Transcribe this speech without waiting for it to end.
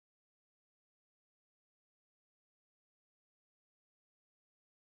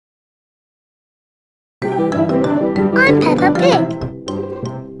I'm Peppa Pig.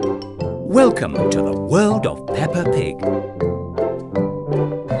 Welcome to the world of Peppa Pig.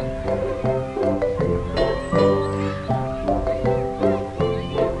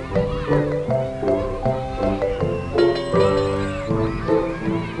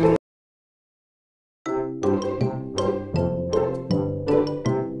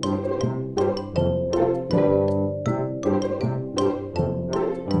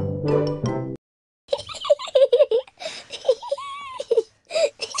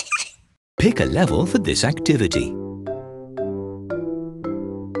 Pick a level for this activity.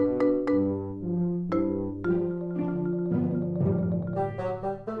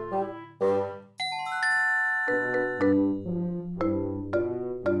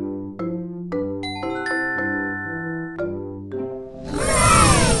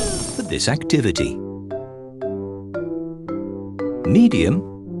 For this activity.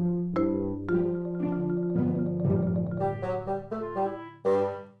 Medium.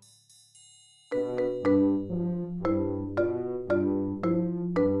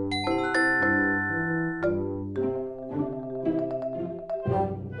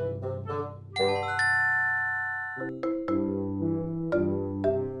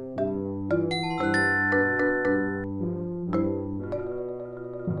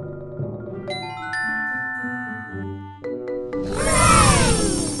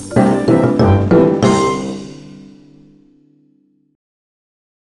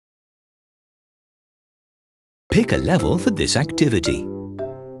 Pick a level for this activity.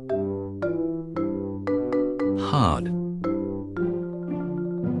 Hard.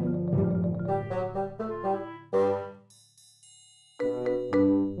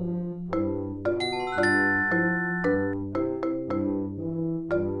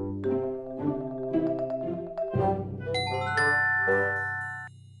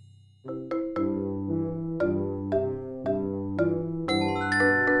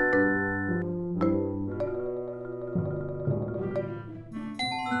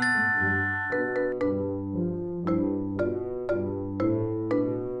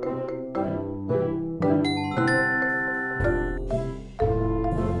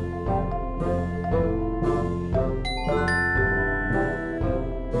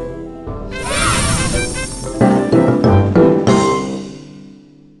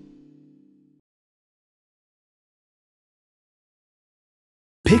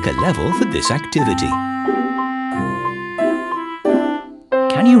 Pick a level for this activity.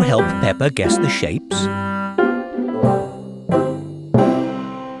 Can you help Peppa guess the shapes?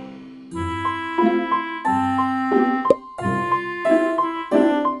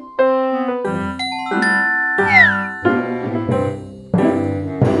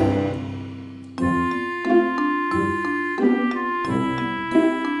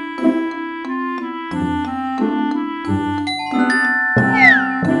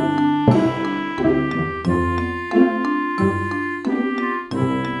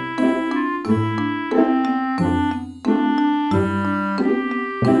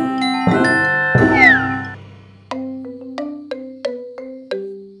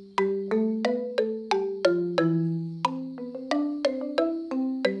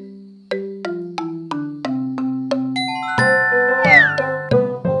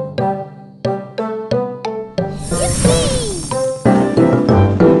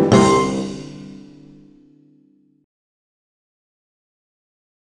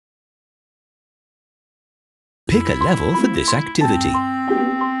 Pick a level for this activity.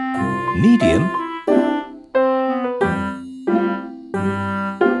 Medium.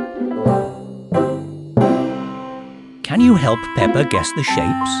 Can you help Peppa guess the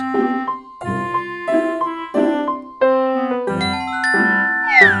shapes?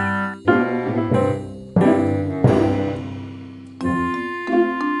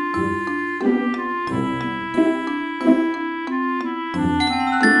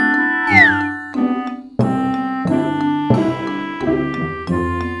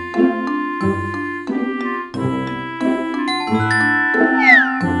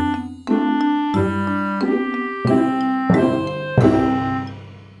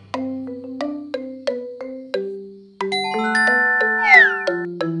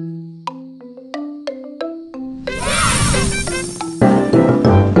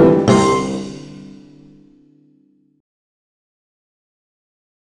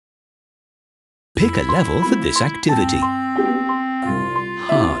 Pick a level for this activity.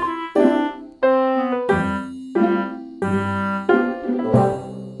 Hard.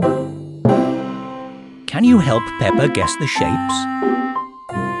 Can you help Peppa guess the shapes?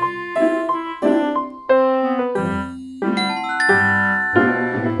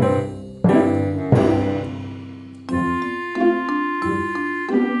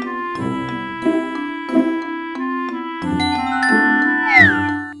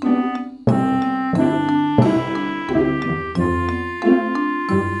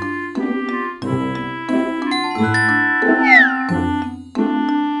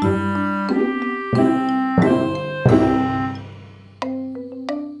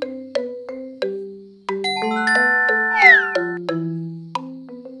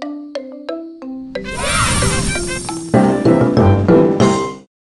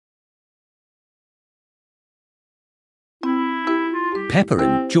 Peppa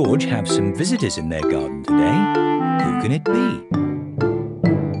and George have some visitors in their garden today. Who can it be?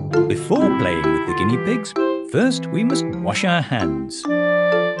 Before playing with the guinea pigs, first we must wash our hands.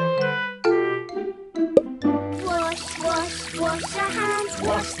 Wash, wash, wash our hands,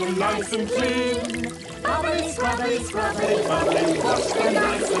 wash them nice and clean. Bubbly, scrubbly, scrubbly, bubbly, wash them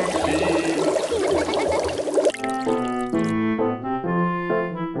nice and clean.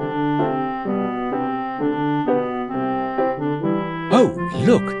 Oh,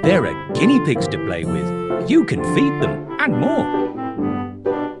 look, there are guinea pigs to play with. You can feed them and more.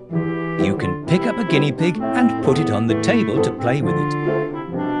 You can pick up a guinea pig and put it on the table to play with it.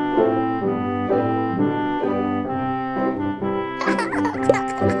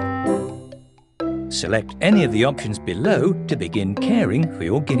 Select any of the options below to begin caring for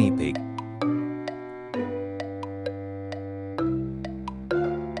your guinea pig.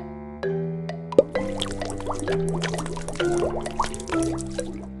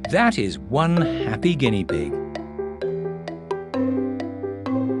 That is one happy guinea pig.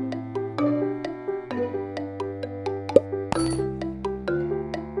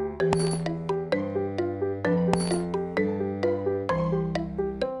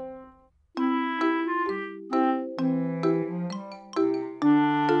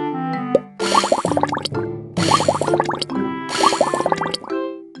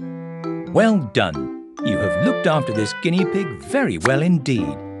 Well done. You have looked after this guinea pig very well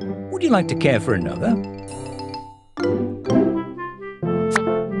indeed. Would you like to care for another?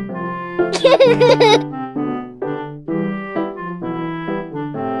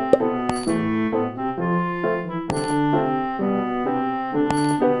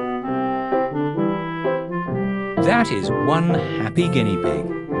 That is one happy guinea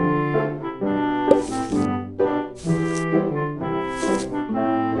pig.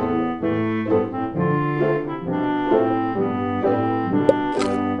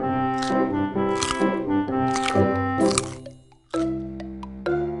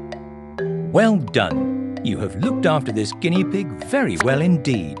 Well done. You have looked after this guinea pig very well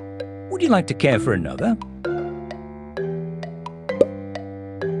indeed. Would you like to care for another?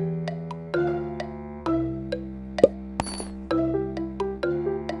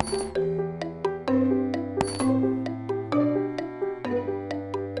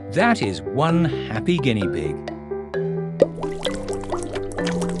 That is one happy guinea pig.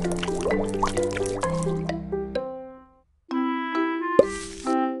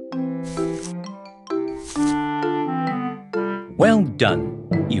 Well done.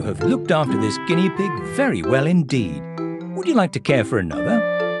 You have looked after this guinea pig very well indeed. Would you like to care for another?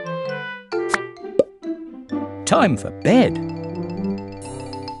 Time for bed.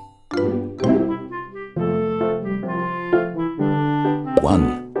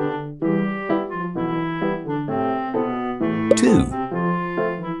 One. 2.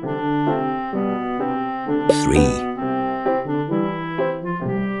 3.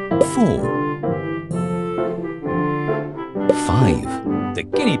 4. 5. The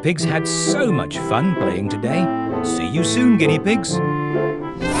guinea pigs had so much fun playing today. See you soon, guinea pigs.